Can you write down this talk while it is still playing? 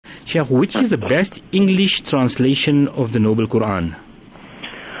Sheikh, which is the best English translation of the Noble Quran?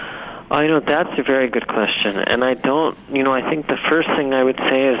 That's a very good question. And I think the first thing I would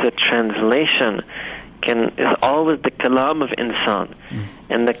say is that translation is always the kalam of insan.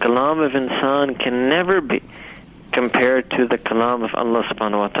 And the kalam of insan can never be compared to the kalam of Allah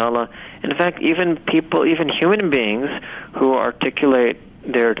subhanahu wa ta'ala. In fact, even human beings who articulate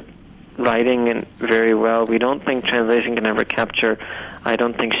their writing very well, we don't think translation can ever capture. I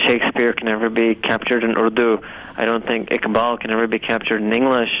don't think Shakespeare can ever be captured in Urdu. I don't think Iqbal can ever be captured in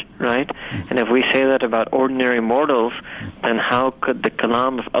English, right? And if we say that about ordinary mortals, then how could the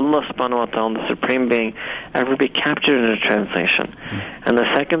kalam of Allah subhanahu wa ta'ala, the Supreme Being, ever be captured in a translation? And the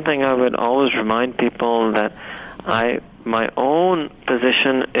second thing I would always remind people that my own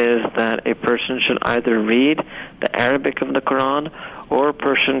position is that a person should either read the Arabic of the Quran, or a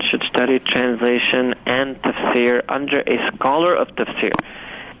person should study translation and tafsir under a scholar of tafsir.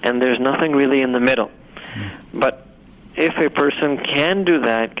 And there's nothing really in the middle. But if a person can do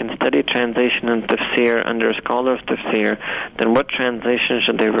that, can study translation and tafsir under a scholar of tafsir, then what translation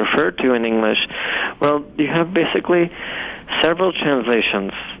should they refer to in English? Well, you have basically several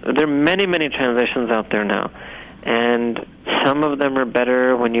translations. There are many, many translations out there now. And some of them are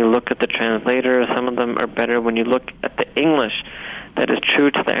better when you look at the translator. Some of them are better when you look at the English that is true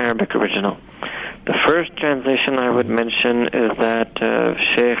to the Arabic original. The first translation I would mention is that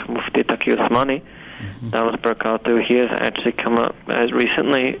Sheikh Mufti Taqi Usmani, Dawud Barakatuh, he has actually come up as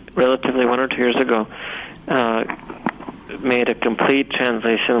recently, relatively 1 or 2 years ago, made a complete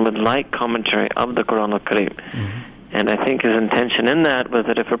translation with light commentary of the Quran al-Kareem. And I think his intention in that was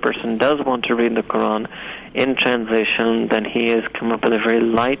that if a person does want to read the Quran in translation, then he has come up with a very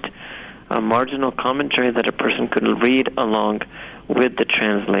light, marginal commentary that a person could read along with the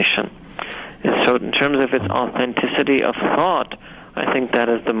translation. And so in terms of its authenticity of thought, I think that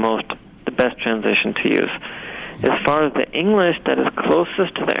is the best translation to use. As far as the English that is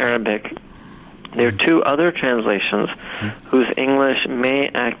closest to the Arabic, there are 2 other translations whose English may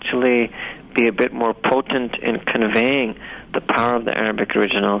actually be a bit more potent in conveying the power of the Arabic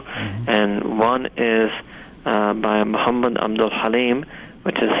original. And one is by Muhammad Abdul Halim,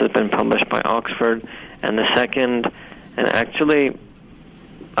 which has been published by Oxford. And the second, and actually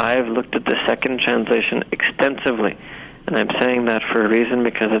I've looked at the second translation extensively, and I'm saying that for a reason,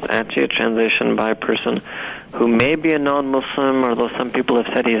 because it's actually a translation by a person who may be a non-Muslim, although some people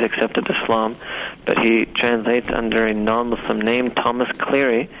have said he's accepted Islam, but he translates under a non-Muslim name, Thomas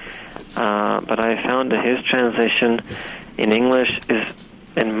Cleary. But I found that his translation in English is,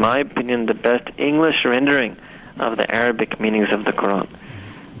 in my opinion, the best English rendering of the Arabic meanings of the Quran.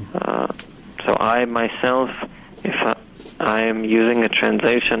 So I myself, if I am using a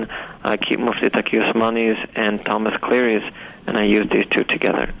translation, I keep Mufti Taqi Usmani's and Thomas Cleary's, and I use these 2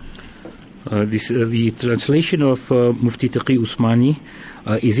 together. The translation of Mufti Taqi Usmani,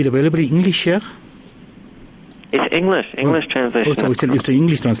 is it available in English, Sheikh? It's English translation. So it's an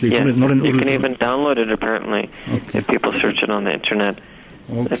English translation, yes. Not an You can even download it, apparently, if people search it on the internet.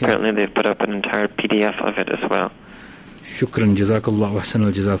 Apparently they've put up an entire PDF of it as well. Shukran, jazakallah wa ahsan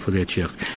al-jaza for that, Sheikh.